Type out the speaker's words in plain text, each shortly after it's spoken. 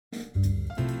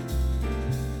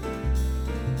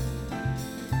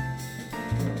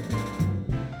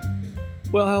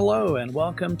Well, hello, and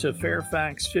welcome to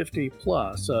Fairfax 50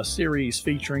 Plus, a series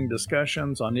featuring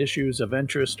discussions on issues of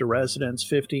interest to residents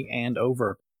 50 and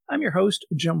over. I'm your host,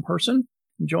 Jim Person.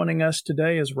 Joining us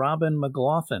today is Robin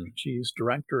McLaughlin. She's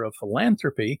Director of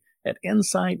Philanthropy at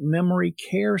Insight Memory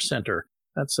Care Center.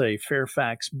 That's a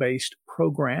Fairfax-based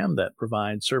program that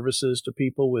provides services to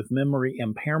people with memory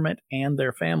impairment and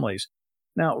their families.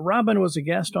 Now, Robin was a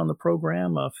guest on the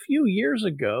program a few years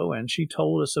ago, and she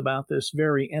told us about this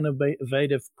very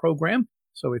innovative program.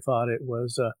 So we thought it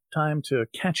was time to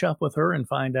catch up with her and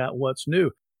find out what's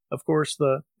new. Of course,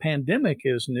 the pandemic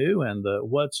is new, and the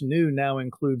what's new now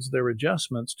includes their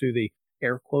adjustments to the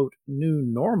air quote new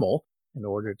normal in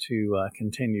order to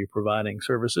continue providing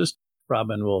services.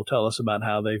 Robin will tell us about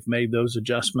how they've made those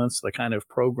adjustments, the kind of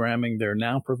programming they're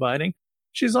now providing.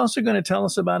 She's also going to tell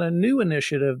us about a new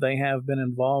initiative they have been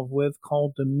involved with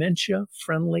called Dementia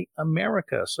Friendly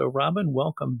America. So, Robin,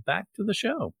 welcome back to the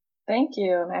show. Thank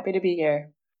you. I'm happy to be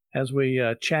here. As we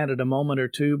chatted a moment or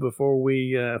two before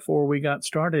we got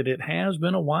started, it has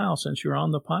been a while since you were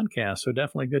on the podcast, so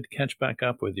definitely good to catch back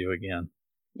up with you again.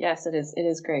 Yes, it is. It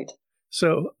is great.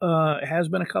 So it has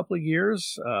been a couple of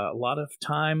years, a lot of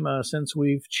time since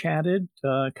we've chatted.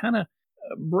 Kind of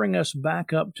bring us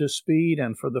back up to speed,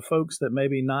 and for the folks that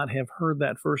maybe not have heard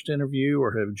that first interview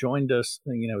or have joined us,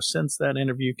 since that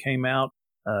interview came out,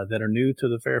 that are new to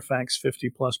the Fairfax 50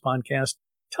 Plus podcast,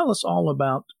 tell us all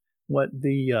about what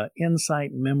the Insight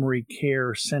Memory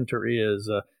Care Center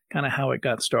is, kind of how it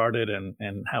got started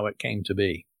and how it came to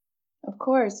be. Of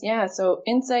course, yeah. So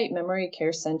Insight Memory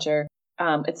Care Center,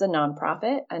 it's a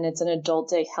nonprofit, and it's an adult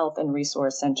day health and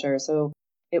resource center. So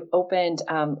it opened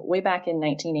way back in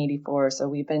 1984, so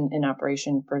we've been in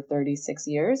operation for 36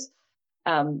 years.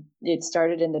 It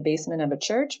started in the basement of a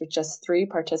church with just 3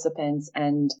 participants,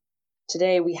 and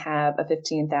today we have a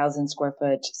 15,000 square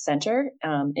foot center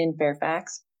in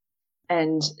Fairfax,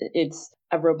 and it's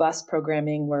a robust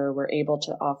programming where we're able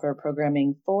to offer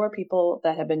programming for people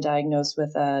that have been diagnosed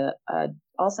with a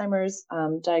Alzheimer's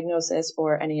diagnosis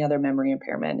or any other memory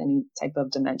impairment, any type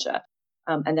of dementia.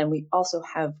 And then we also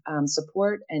have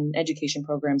support and education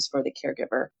programs for the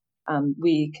caregiver.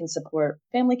 We can support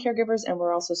family caregivers, and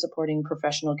we're also supporting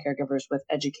professional caregivers with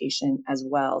education as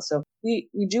well. So we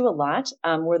do a lot.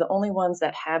 We're the only ones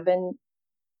that have been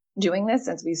doing this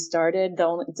since we started, the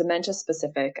only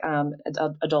dementia-specific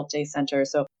adult day center.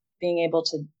 So being able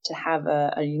to have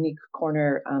a unique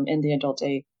corner in the adult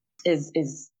day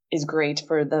is great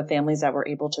for the families that we're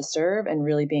able to serve, and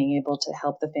really being able to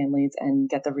help the families and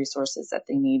get the resources that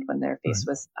they need when they're faced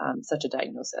with such a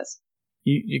diagnosis.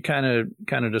 You kind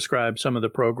of describe some of the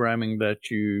programming that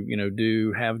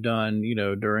you have done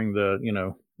during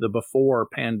the before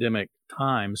pandemic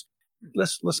times.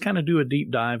 Let's kind of do a deep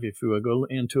dive, if you will, go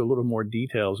into a little more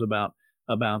details about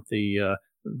the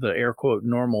air quote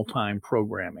normal time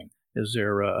programming. Is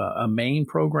there a main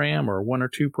program or 1 or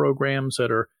 2 programs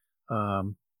that are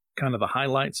kind of the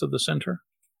highlights of the center?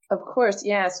 Of course,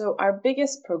 yeah. So our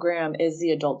biggest program is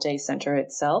the Adult Day Center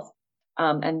itself,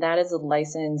 and that is a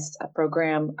licensed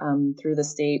program through the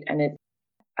state, and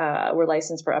we're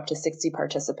licensed for up to 60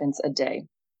 participants a day.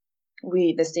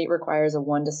 The state requires a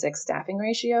 1 to 6 staffing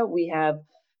ratio. We have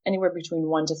anywhere between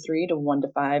 1 to 3 to 1 to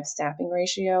 5 staffing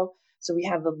ratio. So we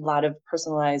have a lot of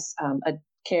personalized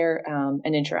care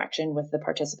and interaction with the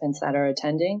participants that are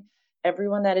attending.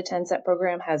 Everyone that attends that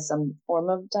program has some form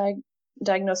of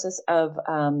diagnosis of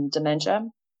dementia.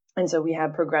 And so we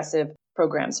have progressive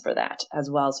programs for that as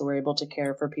well. So we're able to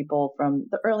care for people from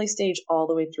the early stage all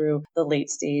the way through the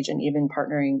late stage, and even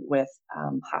partnering with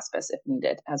hospice if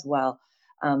needed as well.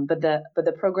 But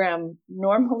the program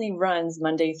normally runs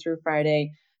Monday through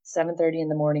Friday, 7:30 in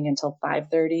the morning until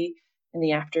 5:30 in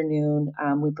the afternoon.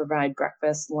 We provide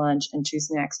breakfast, lunch, and 2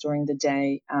 snacks during the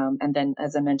day. And then,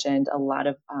 as I mentioned, a lot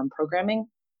of programming.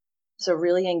 So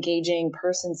really engaging,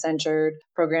 person-centered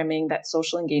programming. That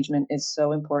social engagement is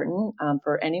so important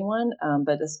for anyone,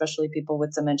 but especially people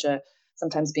with dementia.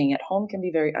 Sometimes being at home can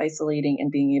be very isolating, and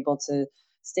being able to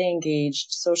stay engaged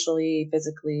socially,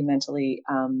 physically, mentally,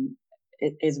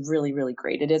 it is really, really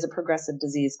great. It is a progressive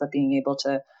disease, but being able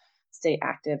to stay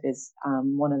active is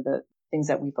one of the things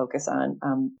that we focus on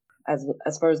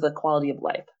as far as the quality of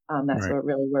life. That's Right.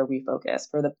 where we focus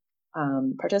for the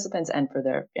participants and for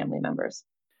their family members.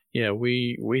 Yeah,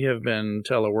 we have been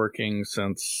teleworking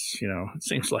since, it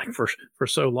seems like for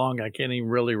so long, I can't even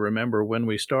really remember when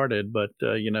we started, but,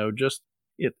 just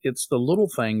it's the little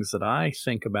things that I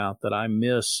think about that I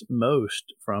miss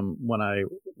most from when I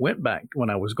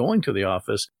was going to the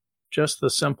office, just the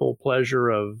simple pleasure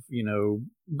of,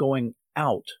 going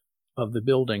out of the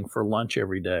building for lunch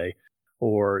every day,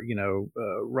 or,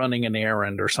 running an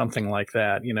errand or something like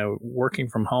that, working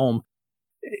from home,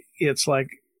 it's like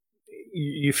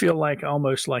you feel like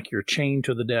almost like you're chained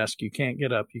to the desk. You can't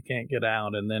get up, you can't get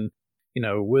out. And then,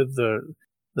 with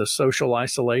the social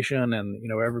isolation and,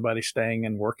 everybody staying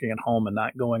and working at home and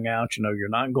not going out, you're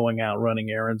not going out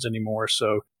running errands anymore.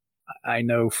 So I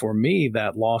know for me,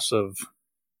 that loss of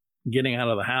getting out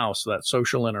of the house, that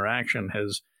social interaction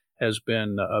has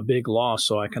been a big loss.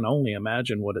 So I can only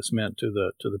imagine what it's meant to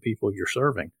the people you're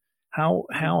serving. How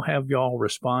have y'all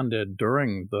responded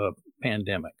during the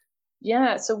pandemic?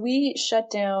 Yeah, so we shut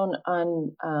down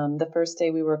on the first day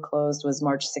we were closed was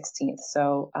March 16th.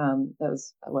 So that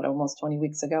was almost 20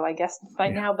 weeks ago, I guess, by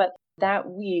now. But that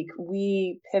week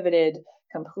we pivoted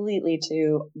completely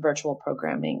to virtual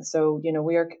programming. So,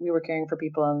 we were caring for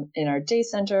people in our day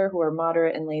center who are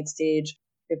moderate and late stage.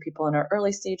 We have people in our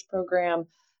early stage program.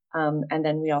 And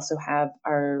then we also have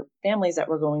our families that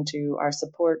were going to our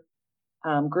support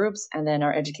groups, and then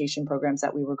our education programs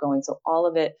that we were going. So all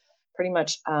of it pretty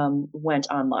much went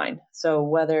online. So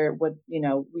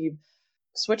we've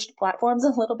switched platforms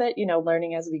a little bit,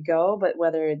 learning as we go, but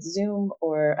whether it's Zoom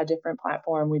or a different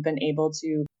platform, we've been able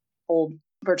to hold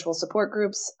virtual support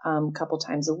groups a couple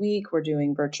times a week. We're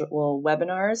doing virtual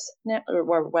webinars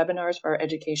or webinars for our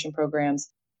education programs.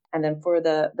 And then for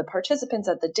the participants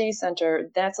at the day center,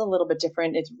 that's a little bit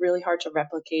different. It's really hard to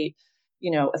replicate,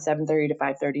 a 7:30 to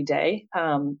 5:30 day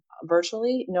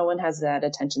virtually. No one has that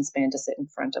attention span to sit in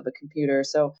front of a computer.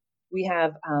 So we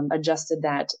have adjusted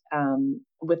that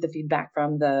with the feedback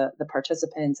from the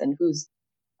participants and who's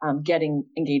getting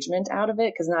engagement out of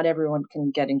it, because not everyone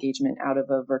can get engagement out of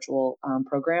a virtual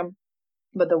program.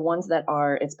 But the ones that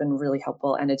are, it's been really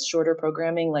helpful. And it's shorter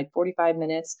programming, like 45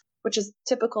 minutes, which is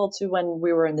typical to when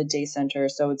we were in the day center.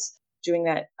 So it's doing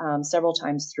that several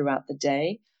times throughout the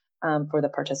day for the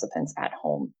participants at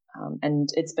home. And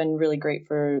it's been really great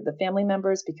for the family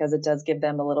members because it does give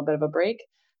them a little bit of a break.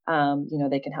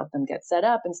 They can help them get set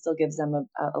up and still gives them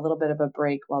a little bit of a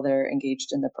break while they're engaged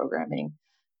in the programming.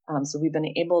 So we've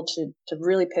been able to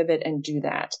really pivot and do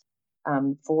that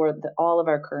for all of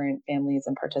our current families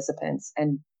and participants.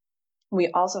 And we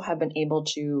also have been able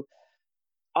to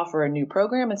offer a new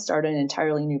program and start an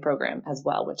entirely new program as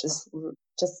well, which is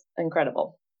just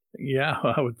incredible. Yeah,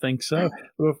 I would think so.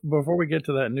 Before we get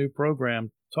to that new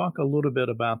program, talk a little bit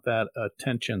about that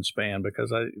attention span,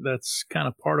 because that's kind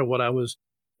of part of what I was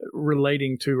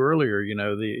relating to earlier.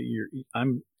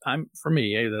 I'm for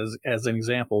me, as an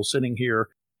example, sitting here,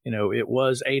 it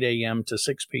was 8 a.m. to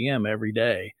 6 p.m. every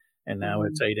day, and now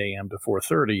it's 8 a.m. to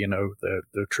 4:30.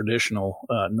 The traditional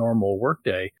normal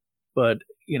workday, but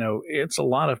it's a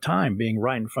lot of time being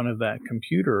right in front of that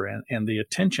computer, and the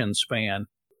attention span.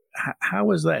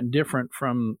 How is that different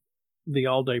from the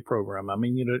all-day program? I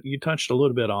mean, you touched a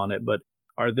little bit on it, but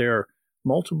are there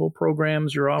multiple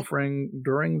programs you're offering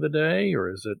during the day,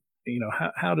 or is it,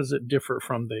 how does it differ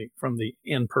from the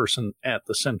in-person at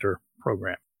the center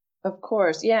program? Of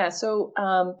course, yeah. So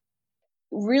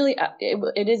really,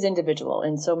 it is individual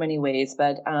in so many ways,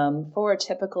 but for a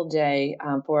typical day,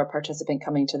 for a participant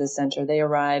coming to the center, they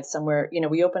arrive somewhere,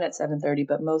 we open at 7:30,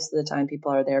 but most of the time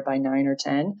people are there by 9 or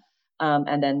 10.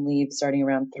 And then leave starting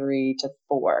around 3 to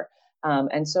 4.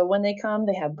 And so when they come,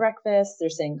 they have breakfast, they're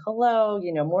saying hello,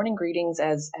 morning greetings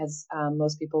as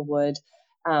most people would.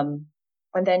 And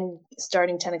then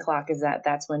starting 10 o'clock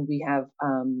that's when we have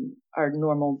our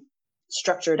normal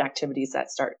structured activities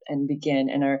that start and begin.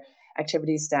 And our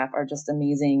activities staff are just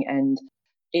amazing and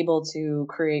able to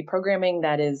create programming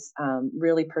that is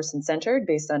really person-centered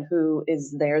based on who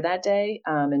is there that day,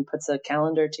 and puts a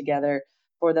calendar together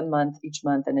for the month, each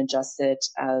month, and adjust it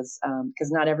as, because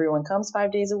not everyone comes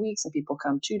 5 days a week. Some people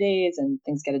come 2 days and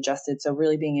things get adjusted. So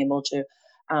really being able to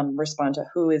respond to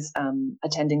who is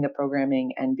attending the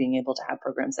programming and being able to have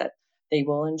programs that they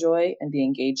will enjoy and be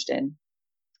engaged in.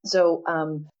 So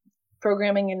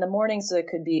programming in the morning, so it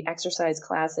could be exercise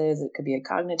classes, it could be a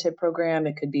cognitive program,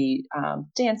 it could be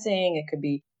dancing, it could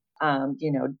be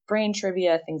brain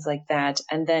trivia, things like that.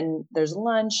 And then there's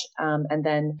lunch, and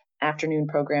then afternoon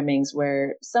programmings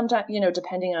where sometimes,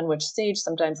 depending on which stage,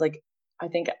 sometimes, like, I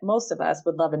think most of us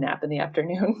would love a nap in the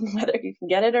afternoon, whether you can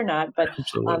get it or not. But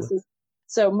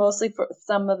so mostly for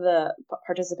some of the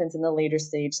participants in the later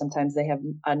stage, sometimes they have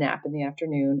a nap in the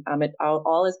afternoon. It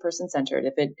all is person-centered.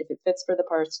 If it fits for the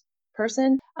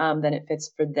person, then it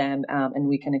fits for them, and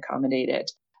we can accommodate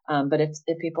it. But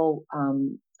if people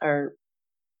are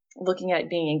looking at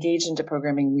being engaged into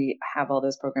programming, we have all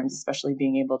those programs, especially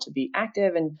being able to be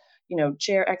active and,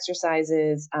 chair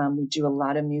exercises. We do a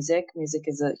lot of music. Music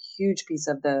is a huge piece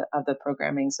of the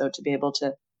programming. So to be able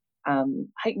to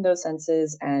heighten those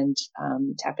senses and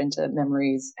tap into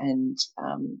memories and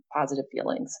positive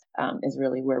feelings is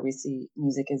really where we see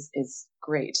music is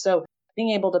great. So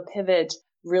being able to pivot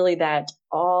really that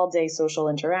all day social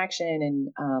interaction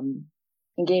and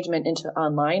engagement into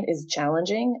online is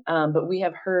challenging, but we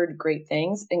have heard great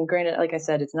things. And granted, like I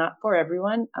said, it's not for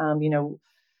everyone.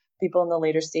 People in the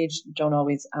later stage don't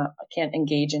always can't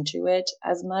engage into it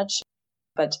as much,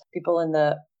 but people in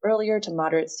the earlier to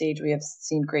moderate stage, we have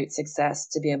seen great success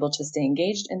to be able to stay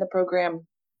engaged in the program.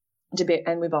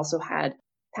 And we've also had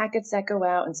packets that go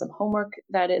out and some homework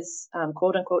that is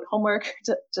quote unquote homework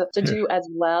to do as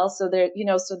well. So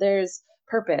so there's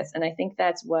purpose. And I think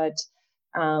that's what,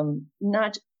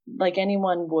 not like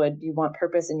anyone would, you want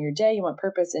purpose in your day, you want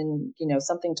purpose in,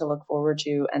 something to look forward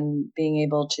to, and being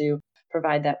able to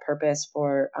provide that purpose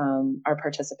for our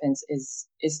participants is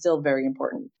still very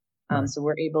important. Right. So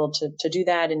we're able to do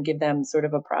that and give them sort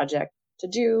of a project to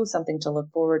do, something to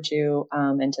look forward to,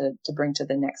 and to bring to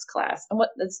the next class. And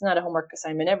it's not a homework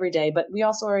assignment every day, but we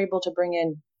also are able to bring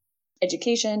in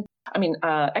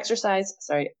exercise,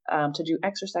 to do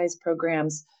exercise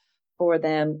programs for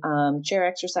them, chair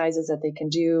exercises that they can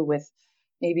do with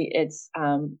maybe it's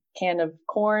can of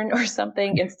corn or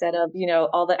something instead of,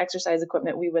 all the exercise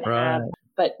equipment we would have.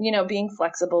 But, being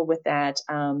flexible with that.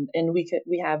 And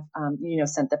we have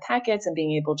sent the packets and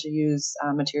being able to use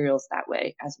materials that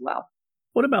way as well.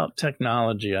 What about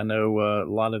technology? I know a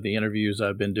lot of the interviews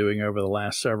I've been doing over the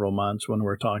last several months when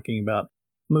we're talking about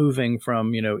moving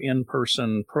from,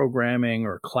 in-person programming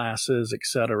or classes, et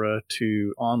cetera,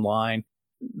 to online,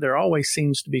 there always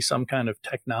seems to be some kind of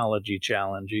technology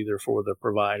challenge, either for the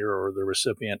provider or the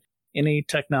recipient. Any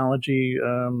technology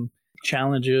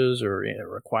challenges or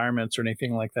requirements or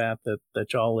anything like that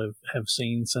y'all have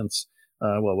seen since,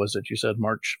 what was it? You said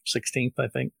March 16th, I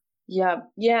think?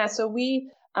 Yeah. So we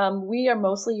are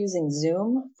mostly using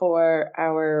Zoom for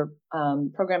our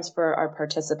programs for our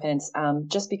participants,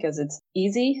 just because it's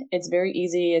easy. It's very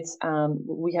easy. It's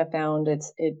we have found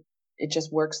it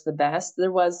just works the best.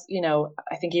 There was,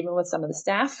 I think even with some of the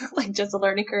staff, like just a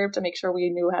learning curve to make sure we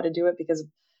knew how to do it, because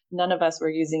none of us were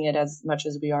using it as much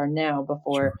as we are now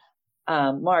before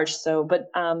March. So, but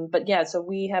yeah, so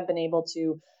we have been able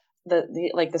to,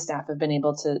 the staff have been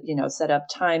able to, set up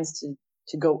times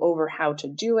to go over how to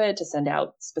do it, to send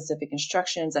out specific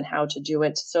instructions on how to do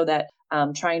it, so that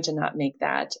trying to not make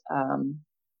that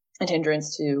a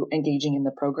hindrance to engaging in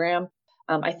the program.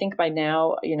 I think by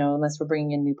now, unless we're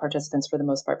bringing in new participants, for the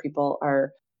most part, people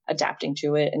are adapting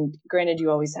to it. And granted,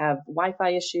 you always have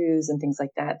Wi-Fi issues and things like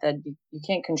that you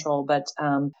can't control, but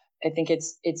I think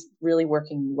it's really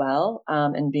working well,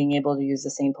 and being able to use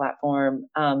the same platform,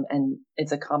 and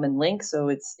it's a common link, so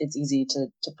it's easy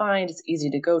to find, it's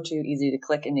easy to go to, easy to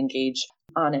click and engage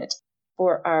on it.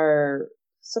 For our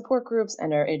support groups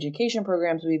and our education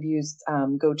programs, we've used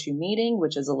GoToMeeting,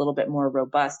 which is a little bit more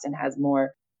robust and has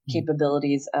more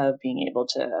capabilities of being able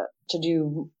to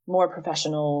do more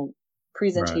professional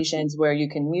presentations, where you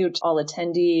can mute all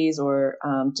attendees or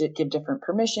to give different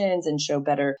permissions and show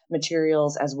better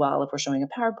materials as well. If we're showing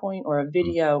a PowerPoint or a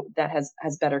video, that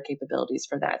has better capabilities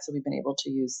for that. So we've been able to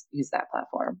use that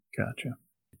platform. Gotcha.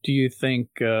 Do you think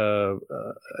a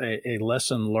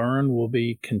lesson learned will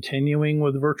be continuing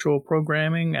with virtual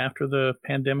programming after the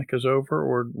pandemic is over,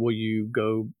 or will you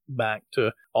go back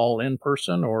to all in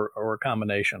person or a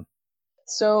combination?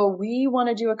 So we want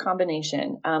to do a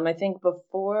combination. I think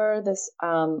before this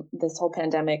whole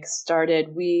pandemic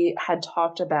started, we had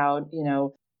talked about,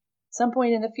 some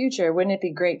point in the future, wouldn't it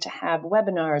be great to have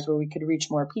webinars where we could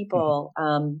reach more people?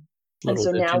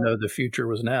 Little did you know the future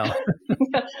was now.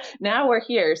 Now we're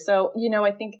here. So,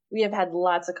 I think we have had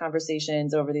lots of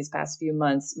conversations over these past few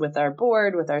months with our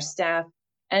board, with our staff,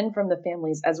 and from the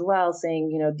families as well,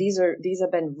 saying, these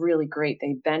have been really great.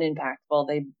 They've been impactful.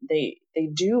 They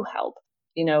do help.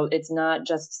 It's not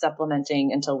just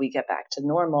supplementing until we get back to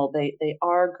normal. They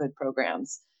are good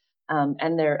programs,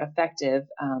 and they're effective.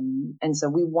 And so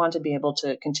we want to be able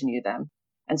to continue them.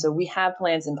 And so we have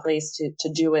plans in place to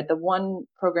do it. The one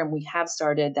program we have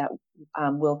started that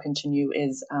will continue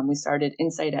is we started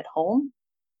Insight at Home,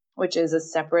 which is a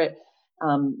separate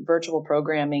virtual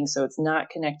programming. So it's not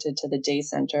connected to the day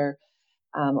center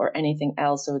or anything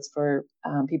else. So it's for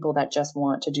people that just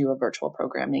want to do a virtual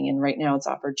programming. And right now it's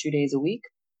offered 2 days a week.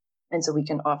 And so we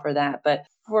can offer that. But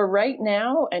for right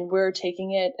now, and we're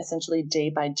taking it essentially day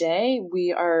by day,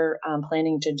 we are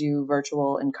planning to do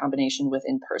virtual in combination with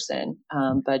in-person.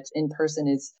 But in-person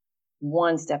is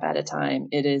one step at a time.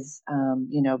 It is,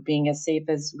 being as safe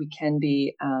as we can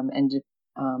be, and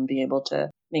be able to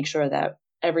make sure that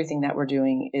everything that we're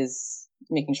doing is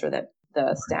making sure that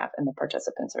the staff and the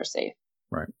participants are safe.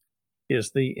 Right.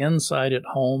 Is the Inside at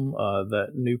Home, that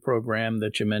new program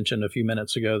that you mentioned a few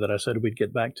minutes ago that I said we'd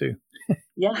get back to?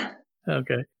 Yeah.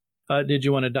 Okay. Did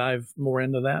you want to dive more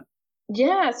into that?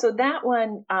 Yeah, so that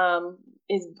one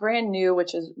is brand new,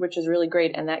 which is really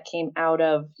great, and that came out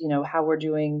of how we're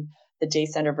doing the day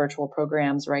center virtual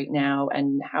programs right now,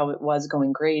 and how it was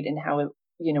going great, and how it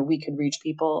we could reach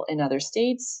people in other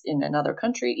states, in another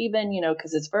country, even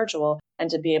because it's virtual, and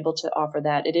to be able to offer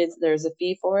that, there's a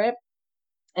fee for it,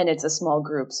 and it's a small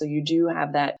group, so you do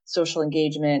have that social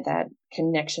engagement, that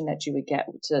connection that you would get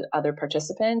to other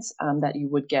participants that you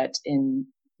would get in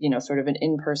sort of an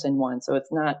in-person one. So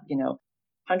it's not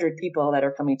 100 people that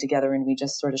are coming together and we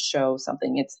just sort of show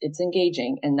something. It's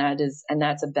engaging, and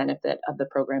that's a benefit of the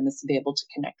program, is to be able to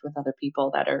connect with other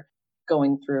people that are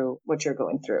going through what you're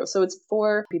going through. So it's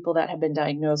for people that have been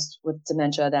diagnosed with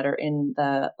dementia that are in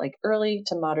the early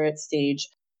to moderate stage.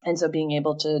 And so being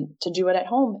able to do it at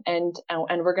home, and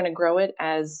we're going to grow it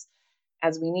as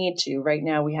we need to. Right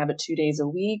now we have it 2 days a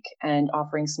week and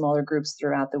offering smaller groups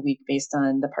throughout the week based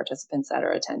on the participants that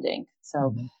are attending.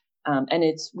 So and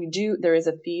there is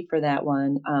a fee for that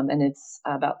one, and it's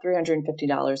about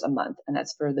 $350 a month, and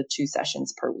that's for the 2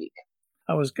 sessions per week.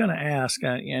 I was going to ask,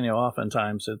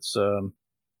 oftentimes it's,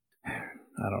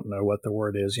 I don't know what the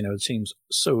word is, it seems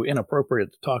so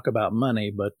inappropriate to talk about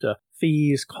money, but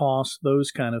fees, costs,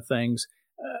 those kind of things.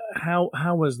 How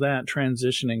was that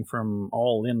transitioning from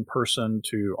all in person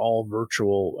to all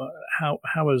virtual?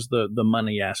 How is the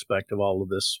money aspect of all of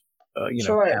this,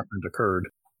 Sure. occurred?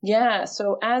 Yeah.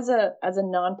 So as a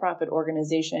nonprofit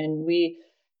organization, we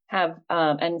have,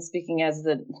 and speaking as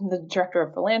the director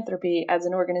of philanthropy, as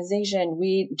an organization,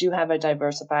 we do have a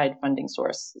diversified funding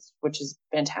source, which is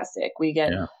fantastic. We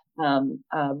get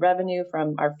revenue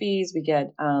from our fees. We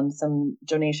get some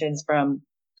donations from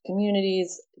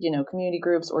communities, community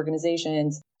groups,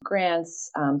 organizations, grants.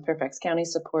 Fairfax County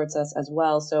supports us as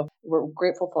well. So we're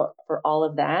grateful for all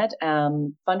of that.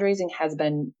 Fundraising has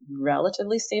been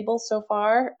relatively stable so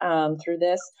far through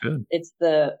this. Good. It's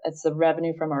the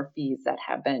revenue from our fees that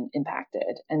have been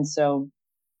impacted. And so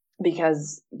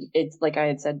because it's like I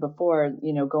had said before,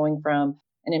 going from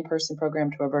an in-person program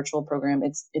to a virtual program,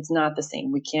 it's not the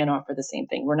same. We can't offer the same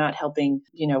thing. We're not helping,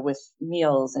 with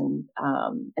meals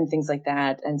and things like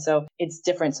that. And so it's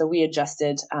different. So we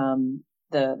adjusted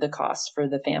the cost for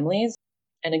the families.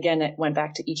 And again, it went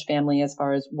back to each family as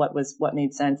far as what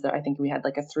made sense. I think we had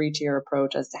a 3-tier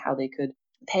approach as to how they could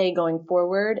pay going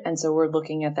forward. And so we're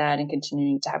looking at that and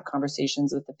continuing to have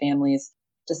conversations with the families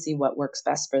to see what works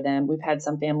best for them. We've had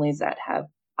some families that have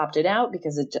opted out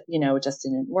because it just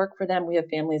didn't work for them. We have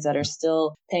families that are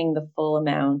still paying the full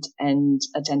amount and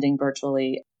attending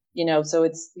virtually. So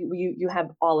it's you have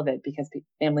all of it because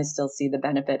families still see the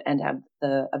benefit and have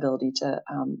the ability to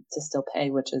still pay,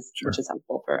 which is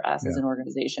helpful for us as an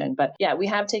organization. But yeah, we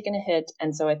have taken a hit,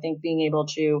 and so I think being able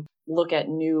to look at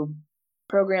new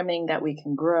programming that we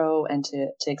can grow and to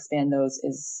expand those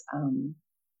is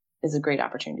a great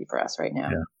opportunity for us right now.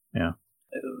 Yeah.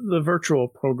 The virtual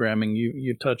programming,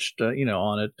 you touched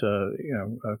on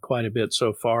it quite a bit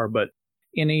so far, but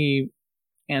any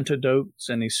anecdotes,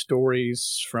 any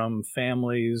stories from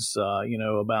families,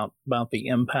 about the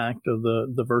impact of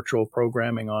the virtual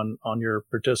programming on your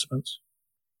participants?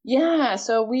 Yeah,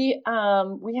 so we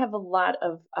have a lot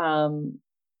of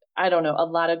a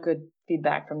lot of good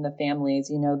feedback from the families.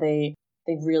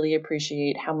 They really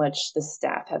appreciate how much the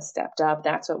staff have stepped up.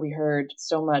 That's what we heard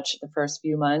so much the first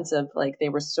few months of they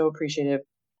were so appreciative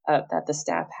that the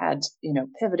staff had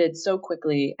pivoted so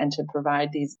quickly and to provide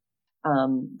these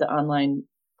the online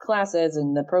classes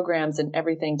and the programs and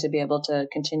everything to be able to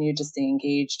continue to stay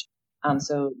engaged.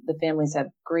 So the families have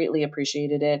greatly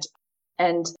appreciated it,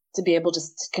 and to be able to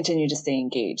continue to stay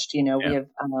engaged. We have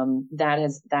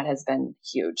that has been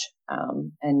huge,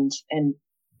 and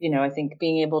I think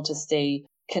being able to stay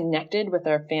connected with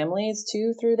our families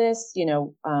too through this,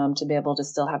 to be able to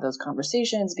still have those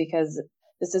conversations, because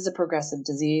this is a progressive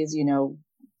disease.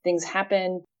 Things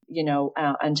happen.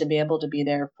 And to be able to be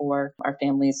there for our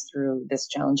families through this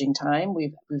challenging time,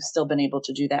 we've still been able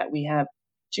to do that. We have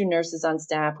 2 nurses on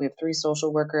staff. We have 3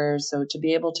 social workers. So to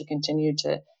be able to continue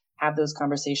to have those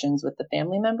conversations with the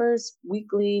family members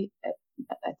weekly,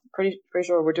 I'm pretty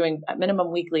sure we're doing at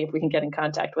minimum weekly if we can get in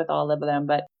contact with all of them,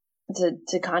 but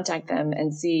to contact them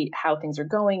and see how things are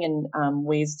going and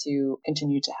ways to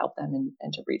continue to help them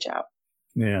and to reach out.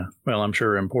 Yeah. Well, I'm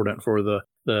sure important for the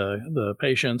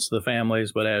patients, the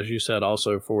families, but as you said,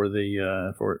 also for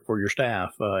the for your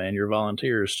staff and your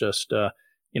volunteers, just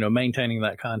maintaining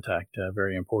that contact,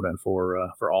 very important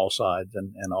for all sides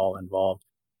and all involved.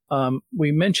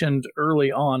 We mentioned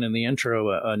early on in the intro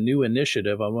a new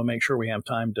initiative. I want to make sure we have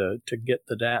time to get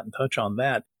to that and touch on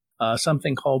that.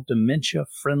 Something called Dementia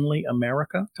Friendly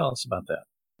America. Tell us about that.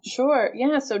 Sure.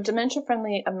 Yeah. So Dementia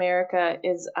Friendly America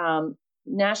is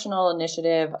national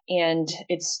initiative, and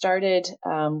it started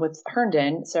with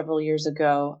Herndon several years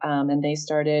ago, and they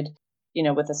started,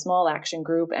 with a small action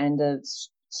group and a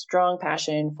strong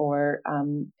passion for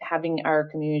having our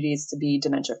communities to be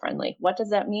dementia friendly. What does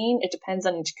that mean? It depends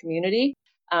on each community.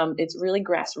 It's really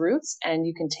grassroots, and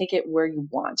you can take it where you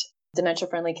want. Dementia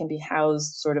friendly can be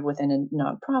housed sort of within a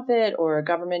nonprofit or a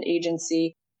government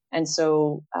agency. And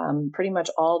so pretty much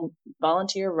all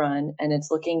volunteer run, and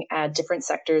it's looking at different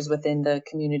sectors within the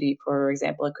community. For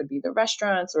example, it could be the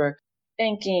restaurants or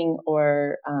banking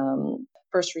or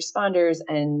first responders,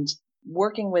 and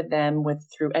working with them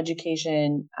through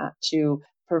education to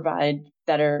provide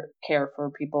better care for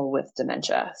people with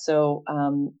dementia. So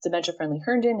Dementia Friendly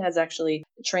Herndon has actually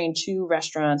trained 2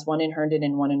 restaurants, one in Herndon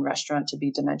and one in Restaurant, to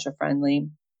be dementia friendly.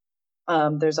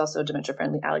 There's also Dementia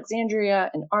Friendly Alexandria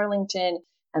and Arlington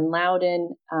and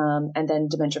Loudoun, and then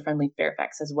Dementia Friendly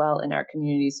Fairfax as well in our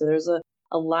community. So there's a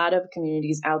lot of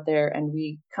communities out there, and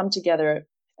we come together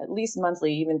at least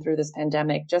monthly, even through this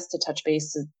pandemic, just to touch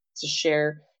base, to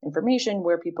share information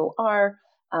where people are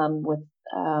with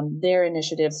their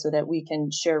initiatives so that we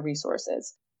can share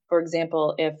resources. For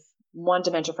example, if one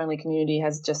dementia friendly community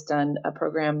has just done a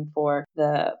program for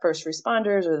the first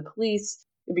responders or the police,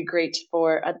 it'd be great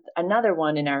for another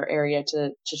one in our area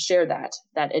to share that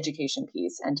education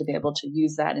piece and to be able to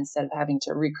use that instead of having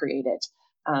to recreate it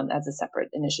as a separate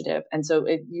initiative. And so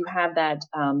you have that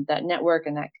network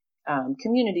and that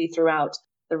community throughout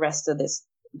the rest of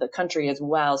the country as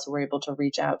well. So we're able to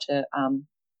reach out to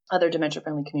other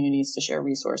dementia-friendly communities to share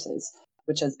resources,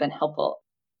 which has been helpful.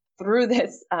 Through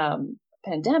this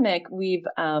pandemic, we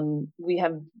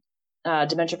have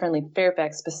Dementia Friendly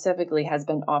Fairfax specifically has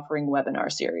been offering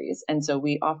webinar series. And so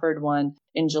we offered one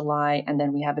in July, and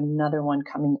then we have another one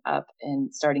coming up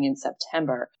starting in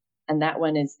September. And that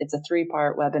one it's a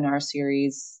 3-part webinar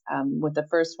series, with the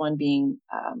first one being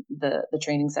the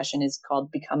training session is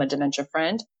called Become a Dementia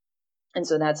Friend. And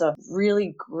so that's a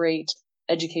really great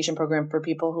education program for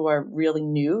people who are really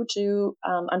new to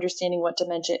understanding what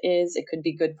dementia is. It could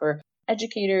be good for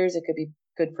educators. It could be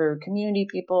good for community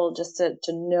people just to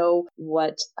know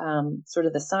what sort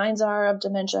of the signs are of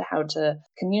dementia, how to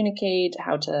communicate,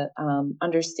 how to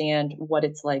understand what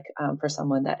it's like for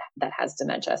someone that has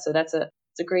dementia. So it's a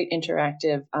great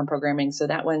interactive programming. So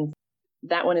that one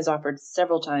is offered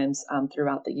several times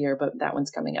throughout the year, but that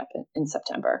one's coming up in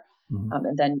September.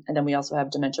 Mm-hmm. And then we also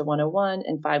have Dementia 101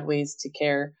 and 5 ways to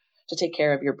take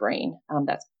care of your brain.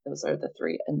 Those are the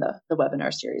 3 in the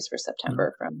webinar series for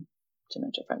September from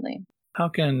Dementia Friendly. How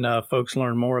can folks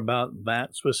learn more about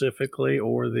that specifically,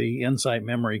 or the Insight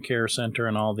Memory Care Center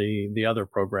and all the other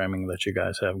programming that you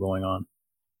guys have going on?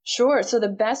 Sure. So the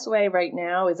best way right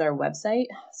now is our website.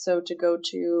 So to go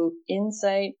to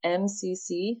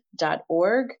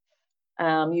insightmcc.org,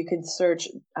 you could search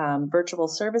virtual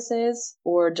services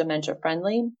or dementia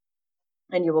friendly,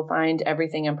 and you will find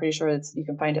everything. I'm pretty sure you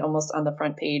can find it almost on the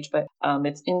front page, but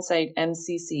it's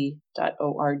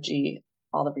insightmcc.org.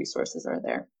 All the resources are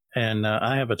there. And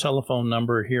I have a telephone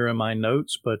number here in my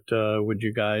notes, but would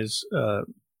you guys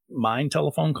mind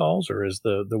telephone calls, or is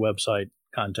the website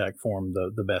contact form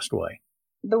the best way?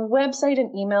 The website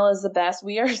and email is the best.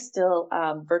 We are still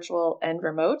virtual and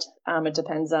remote. It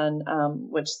depends on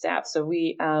which staff. So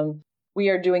we are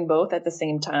doing both at the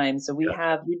same time. So we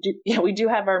do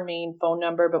have our main phone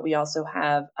number, but we also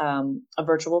have a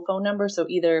virtual phone number. So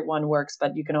either one works,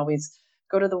 but you can always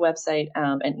go to the website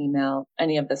and email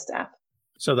any of the staff.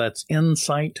 So that's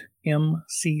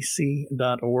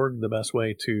insightmcc.org, the best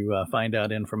way to find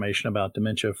out information about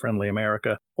Dementia Friendly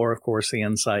America, or, of course, the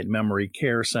Insight Memory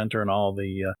Care Center and all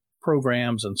the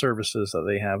programs and services that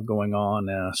they have going on,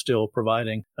 still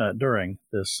providing during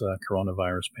this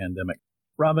coronavirus pandemic.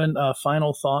 Robin,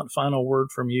 final thought, final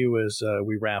word from you as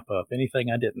we wrap up. Anything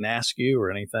I didn't ask you,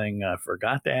 or anything I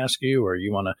forgot to ask you, or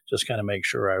you want to just kind of make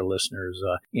sure our listeners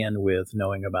end with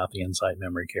knowing about the Insight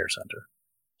Memory Care Center?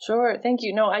 Sure. Thank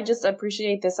you. No, I just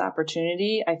appreciate this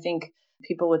opportunity. I think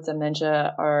people with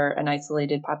dementia are an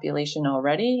isolated population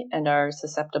already and are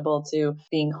susceptible to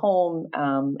being home.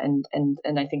 And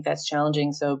I think that's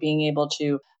challenging. So being able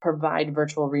to provide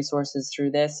virtual resources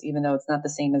through this, even though it's not the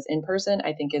same as in person,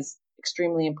 I think is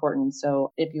extremely important.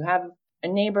 So if you have a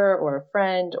neighbor or a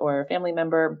friend or a family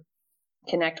member,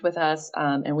 connect with us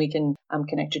and we can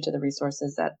connect you to the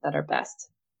resources that are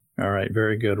best. All right,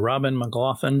 very good. Robin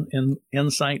McLaughlin,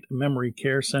 Insight Memory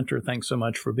Care Center, thanks so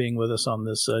much for being with us on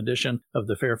this edition of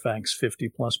the Fairfax 50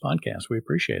 Plus podcast. We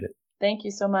appreciate it. Thank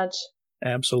you so much.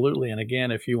 Absolutely. And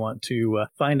again, if you want to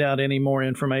find out any more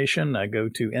information, go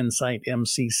to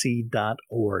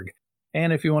insightmcc.org.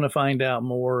 And if you want to find out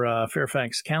more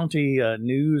Fairfax County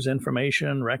news,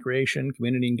 information, recreation,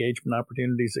 community engagement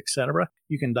opportunities, etc.,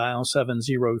 you can dial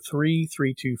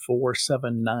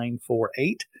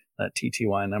 703-324-7948. That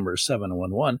TTY number is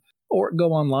 711. Or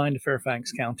go online to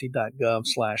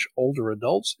fairfaxcounty.gov/older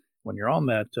adults. When you're on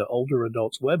that older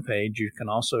adults webpage, you can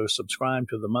also subscribe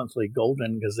to the monthly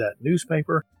Golden Gazette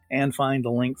newspaper and find a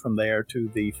link from there to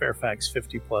the Fairfax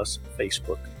 50 Plus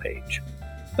Facebook page.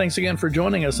 Thanks again for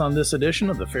joining us on this edition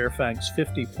of the Fairfax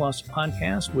 50 Plus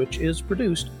podcast, which is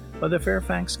produced by the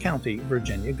Fairfax County,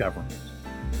 Virginia government.